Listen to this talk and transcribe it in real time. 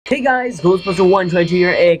Hey guys, Ghostbuster122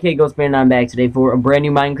 here, aka Ghostman, and I'm back today for a brand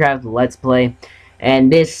new Minecraft Let's Play.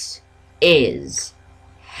 And this is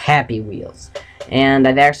Happy Wheels. And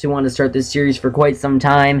I've actually wanted to start this series for quite some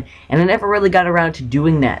time, and I never really got around to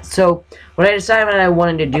doing that. So, what I decided I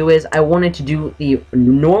wanted to do is, I wanted to do the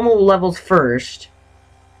normal levels first.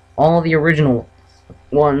 All the original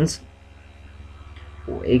ones.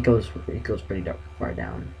 Oh, it goes pretty far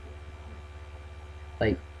down.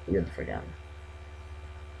 Like, really far down.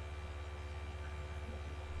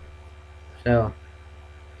 So,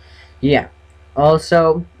 yeah.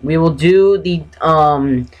 Also, we will do the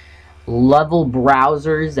level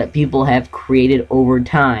browsers that people have created over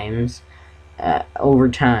time.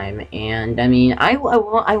 And I mean, I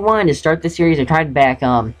wanted to start the series. I tried back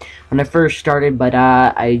when I first started, but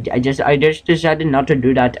I just decided not to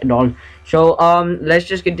do that at all. So let's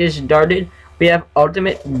just get this started. We have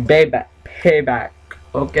ultimate payback.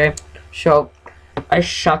 Okay, so I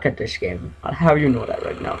suck at this game. How do you know that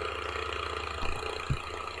right now?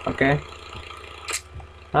 Okay.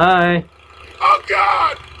 Hi. Oh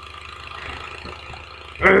God!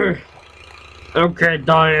 Okay,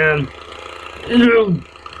 Diane.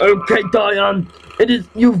 Okay, Diane.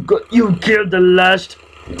 You killed the last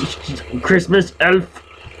Christmas elf.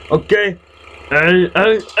 Okay.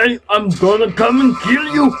 I'm gonna come and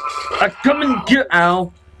kill you. I come and kill.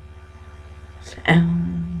 Ow.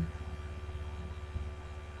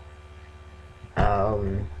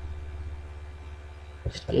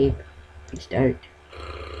 Escape. Restart.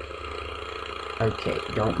 Okay,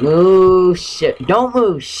 don't move, don't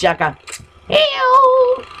move, sucker. Ew!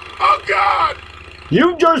 Oh God!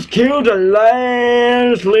 You just killed the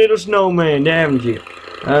last little snowman, haven't you?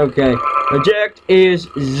 Okay, eject is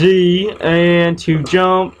Z, and to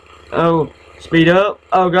jump, oh, speed up,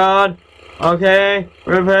 oh God. Okay,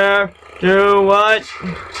 repair, do what?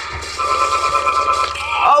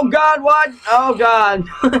 Oh God, what? Oh God.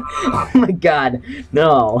 Oh my God,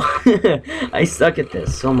 no. I suck at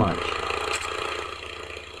this so much.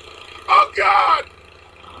 Oh God!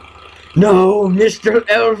 No, Mr.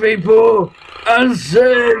 Elfie Pooh, I'll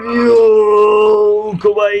save you!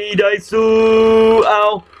 Kawaii Daisu!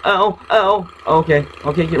 Ow, ow, ow. Okay,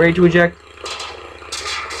 get ready to eject.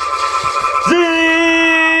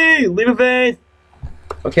 Z! Leave a face!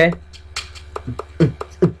 Okay.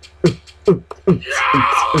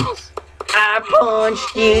 Yes! I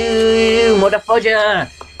punched you, motherfucker!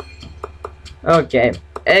 Okay,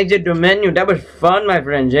 exit the menu. That was fun, my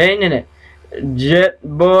friends, ain't it? Jet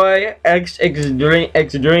Boy X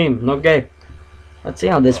Extreme. Okay, let's see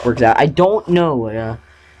how this works out. I don't know.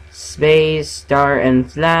 Space, start and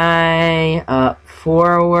fly. Up,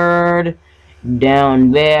 forward,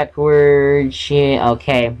 down, backward. Shit.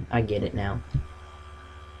 Okay, I get it now.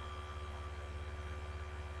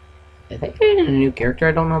 Is they creating a new character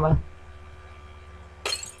I don't know about?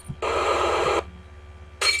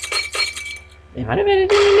 They might have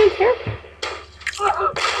added in a new character.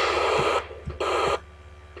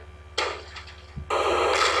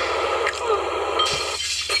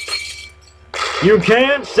 You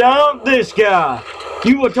can't stop this guy.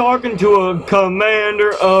 You were talking to a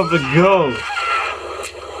commander of the ghost.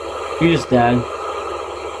 You just died.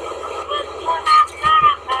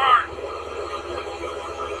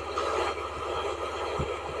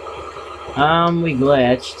 We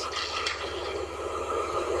glitched.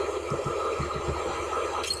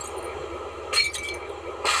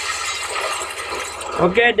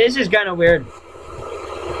 Okay, this is kind of weird.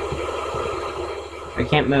 I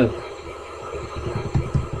can't move.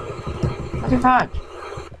 What the fuck?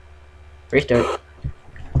 Restart.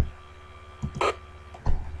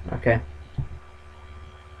 Okay.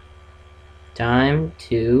 Time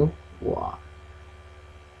to walk.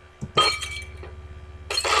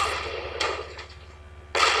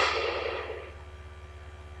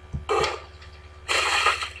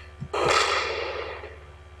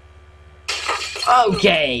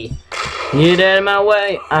 Okay, get out of my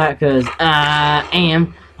way, cause I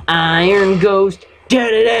am Iron Ghost. I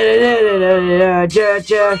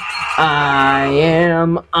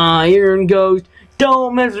am Iron Ghost.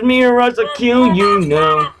 Don't mess with me or else I'll kill you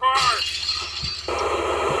now.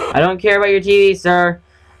 I don't care about your TV, sir.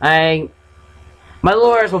 My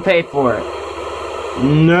lawyers will pay for it.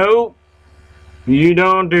 Nope. You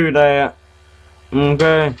don't do that.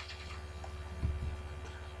 Okay.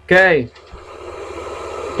 Okay.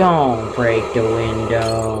 Don't break the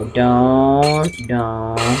window. Don't.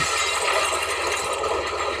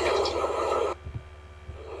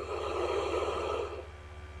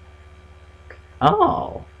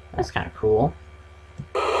 Oh, that's kind of cool.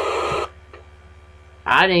 I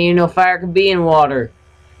didn't even know fire could be in water.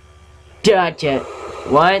 Touch it.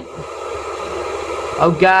 What?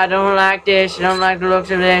 Oh god, I don't like this. I don't like the looks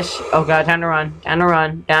of this. Oh god, time to run. Time to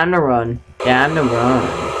run. Time to run. Time to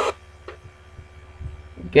run.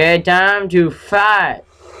 Okay, time to fight.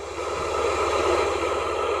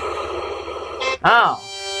 Oh.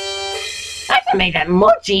 I can make that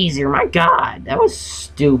much easier. My god, that was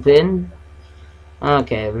stupid.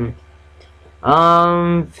 Okay.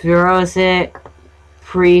 Ferocic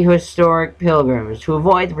prehistoric pilgrims to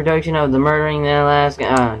avoid the production of the murdering the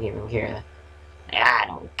Alaska. I don't even care. I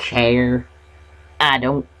don't care. I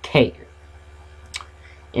don't care.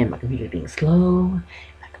 And my computer is being slow.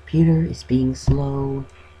 My computer is being slow.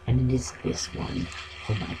 And it is this one.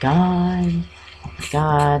 Oh my god. Oh my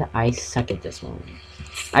god. I suck at this one.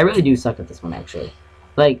 I really do suck at this one, actually.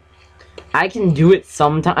 Like, I can do it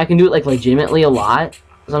sometimes. I can do it, like, legitimately a lot.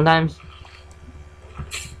 Sometimes.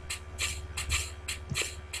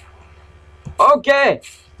 Okay.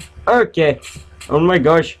 Okay. Oh my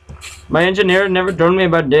gosh. My engineer never told me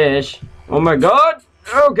about this. Oh my god.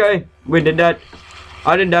 Okay. We did that.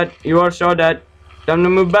 I did that. You all saw that. Time to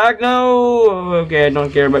move back now. Okay, I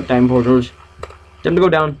don't care about time portals. Time to go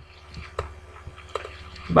down.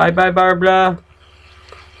 Bye bye, Barbara.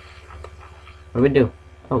 What do we do?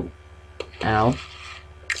 Oh. Ow.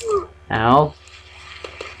 Ow.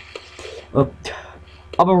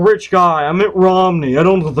 I'm a rich guy. I'm Mitt Romney. I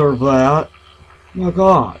don't deserve that. Oh my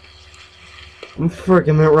god. I'm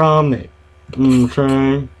freaking Mitt Romney.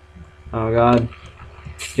 Okay. Oh god.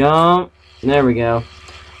 Jump. There we go.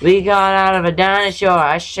 We got out of a dinosaur.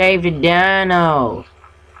 I shaved a dino.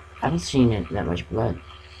 I haven't seen it that much blood.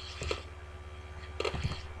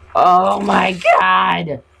 Oh my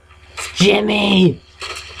god! Jimmy!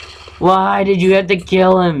 Why did you have to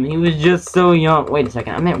kill him? He was just so young. Wait a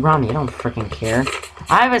second. I meant Romney. I don't freaking care.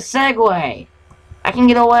 I have a Segway. I can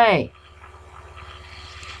get away.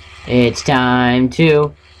 It's time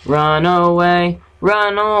to run away.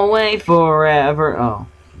 Run away forever. Oh.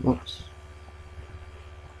 Whoops.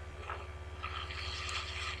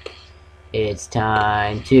 It's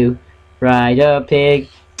time to ride a pig.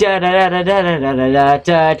 Da da da da da da da da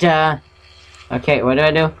da da. Okay, what do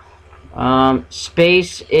I do?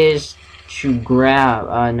 Space is to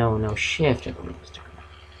grab. No, shift, I believe is to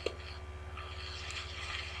grab.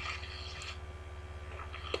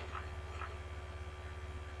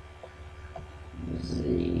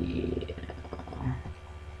 Z.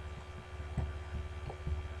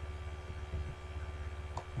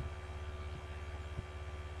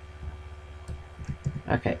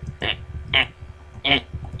 Okay.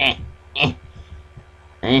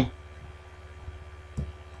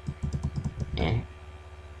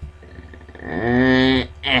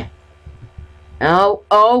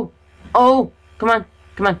 Oh, come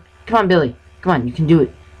on, Billy, come on, you can do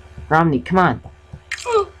it. Romney, come on.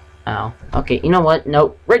 Oh, okay, you know what,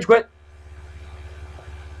 no, rage quit.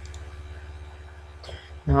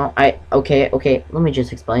 No, okay, let me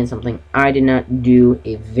just explain something. I did not do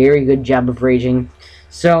a very good job of raging,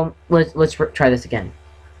 so let's try this again.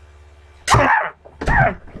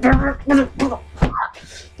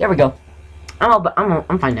 There we go.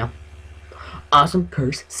 I'm fine now. Awesome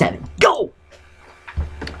curse 7. Go!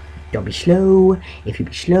 Don't be slow. If you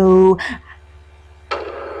be slow.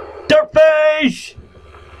 Dirt face!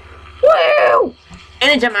 Woo!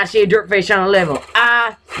 Anytime I see a dirt face on a level,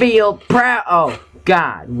 I feel proud. Oh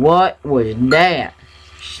god, what was that?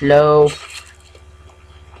 Slow.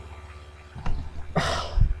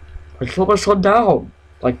 I slow myself down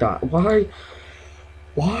like that.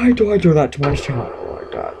 Why do I do that to myself? Oh my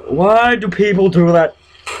god. Why do people do that?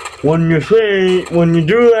 When you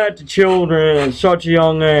do that to children at such a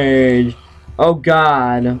young age, oh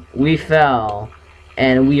god, we fell,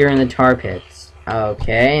 and we are in the tar pits.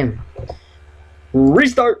 Okay.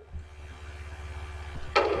 Restart!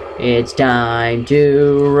 It's time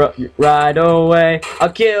to ride away.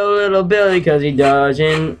 I'll kill little Billy because he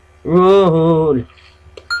doesn't rule.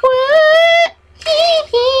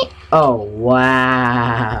 Oh,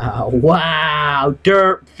 wow. Wow,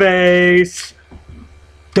 dirt face.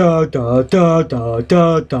 Da da da da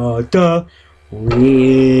da da da.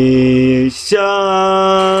 We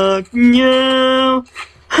suck now.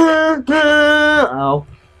 Ha ha. Oh.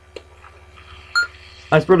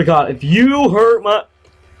 I swear to God, if you hurt my...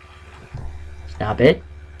 Stop it.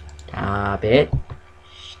 Stop it.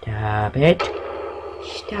 Stop it.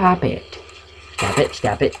 Stop it. Stop it.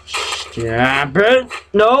 Stop it. Stop it.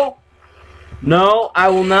 No. No, I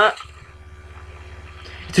will not.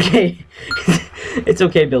 It's okay. It's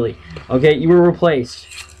okay, Billy. Okay, you were replaced.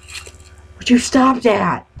 Would you stop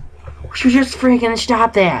that? Would you just freaking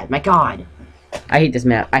stop that? My god. I hate this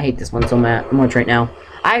map. I hate this one so much right now.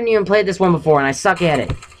 I haven't even played this one before, and I suck at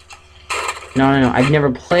it. No. I've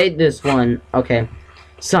never played this one. Okay.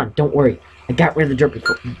 Son, don't worry. I got rid of the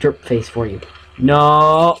derp face for you.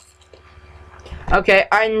 No. Okay,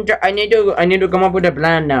 I need to come up with a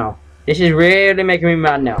plan now. This is really making me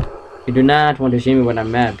mad now. You do not want to see me when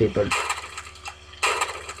I'm mad, people.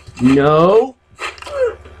 No.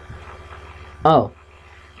 Oh.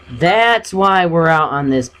 That's why we're out on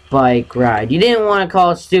this bike ride. You didn't want to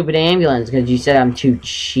call a stupid ambulance because you said I'm too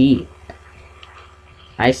cheap.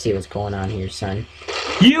 I see what's going on here, son.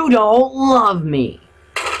 You don't love me.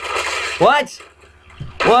 What?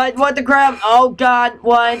 What the crap? Oh God,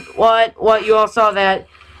 what? You all saw that?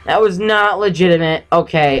 That was not legitimate.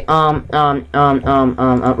 Okay,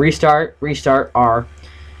 restart, R.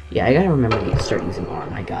 Yeah, I gotta remember to start using R,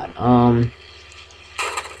 my God.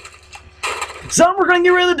 Son, we're gonna get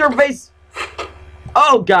rid of the dirt face!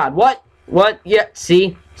 Oh God, what? Yeah,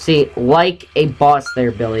 see, like a boss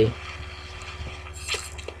there, Billy.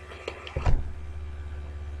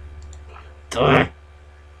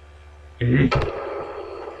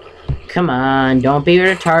 Come on, don't be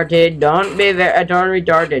retarded. Don't be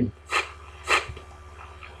retarded.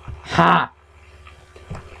 Ha!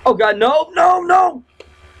 Oh God, no!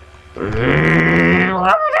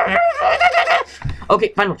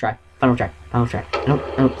 Okay, final try. I don't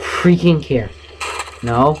freaking care.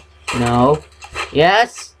 No.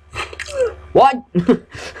 Yes. What?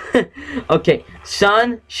 Okay,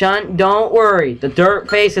 son, don't worry. The dirt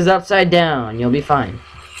face is upside down. You'll be fine.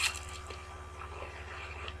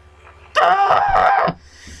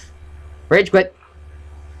 Rage quit.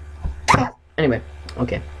 Anyway,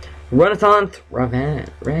 okay. Renaissance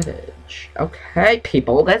Ravage. Okay,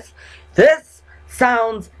 people, this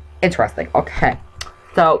sounds interesting. Okay,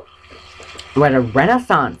 so we're at a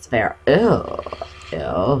Renaissance fair.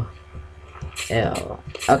 Ew.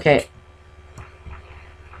 Okay.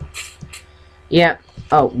 Yeah.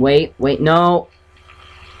 Oh, wait, no.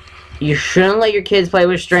 You shouldn't let your kids play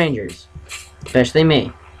with strangers, especially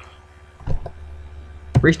me.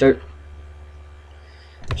 Restart.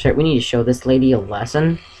 Shit, we need to show this lady a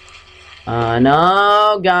lesson.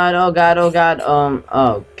 No, God, oh God.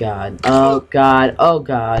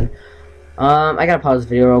 I gotta pause the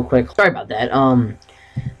video real quick. Sorry about that.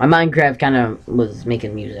 My Minecraft kind of was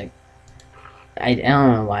making music. I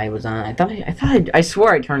don't know why it was on. I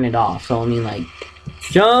swore I turned it off. So I mean, like,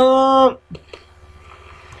 jump.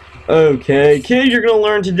 Okay, kid, you're gonna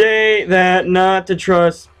learn today that not to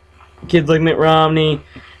trust kids like Mitt Romany.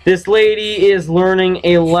 This lady is learning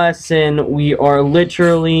a lesson. We are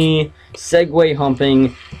literally Segway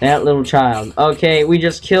humping that little child. Okay, we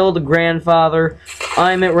just killed the grandfather.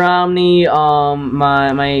 I'm Mitt Romany.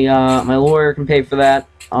 My lawyer can pay for that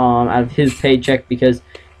out of his paycheck because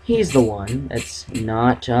he's the one that's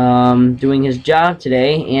not doing his job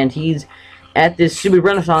today, and he's at this stupid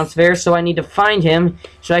Renaissance fair. So I need to find him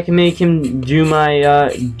so I can make him do my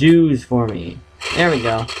dues for me. There we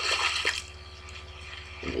go.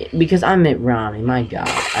 Because I'm Mitt Romany, my God,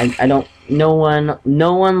 I don't. No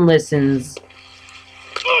one listens.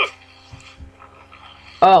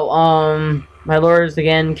 Oh, my lawyers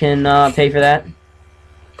again can pay for that.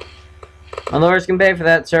 My lawyers can pay for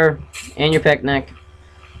that, sir, and your picnic.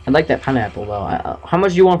 I'd like that pineapple though. How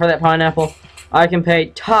much do you want for that pineapple? I can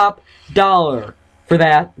pay top dollar for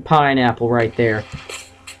that pineapple right there.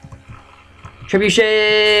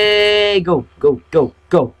 Trebuchet! Go!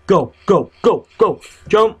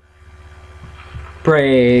 Jump!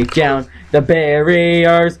 Break down the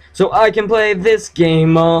barriers so I can play this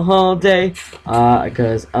game all day.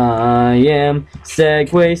 Cause I am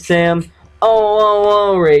Segway Sam.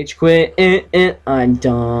 Oh, rage quit. I'm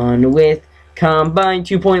done with Combine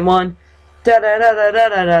 2.1.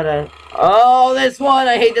 Oh, this one!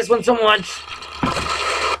 I hate this one so much.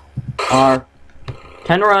 R.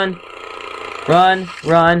 Time to run. Run.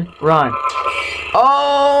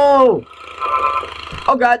 Oh!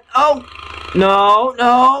 Oh God! Oh! No!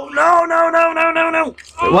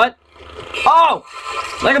 Wait, what? Oh!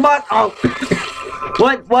 Like a bot! Oh!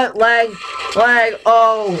 What? Lag?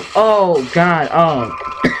 Oh! God! Oh!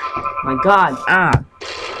 My God! Ah!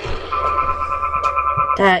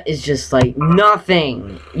 That is just like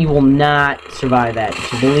nothing. You will not survive that.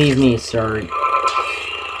 Believe me, sir.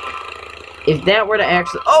 If that were to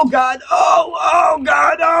actually... Oh, God! Oh,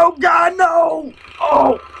 God! No!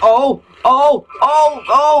 Oh!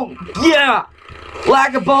 Yeah!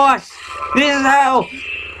 Like a boss! This is how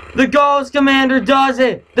the Ghost Commander does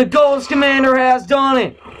it! The Ghost Commander has done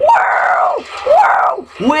it! Wow!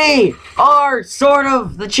 We are sort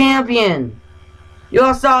of the champion! You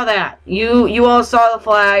all saw that. You all saw the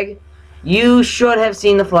flag. You should have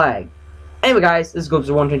seen the flag. Anyway, guys, this is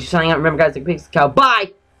Globes122 signing out. Remember, guys, take a pics of the cow.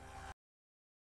 Bye!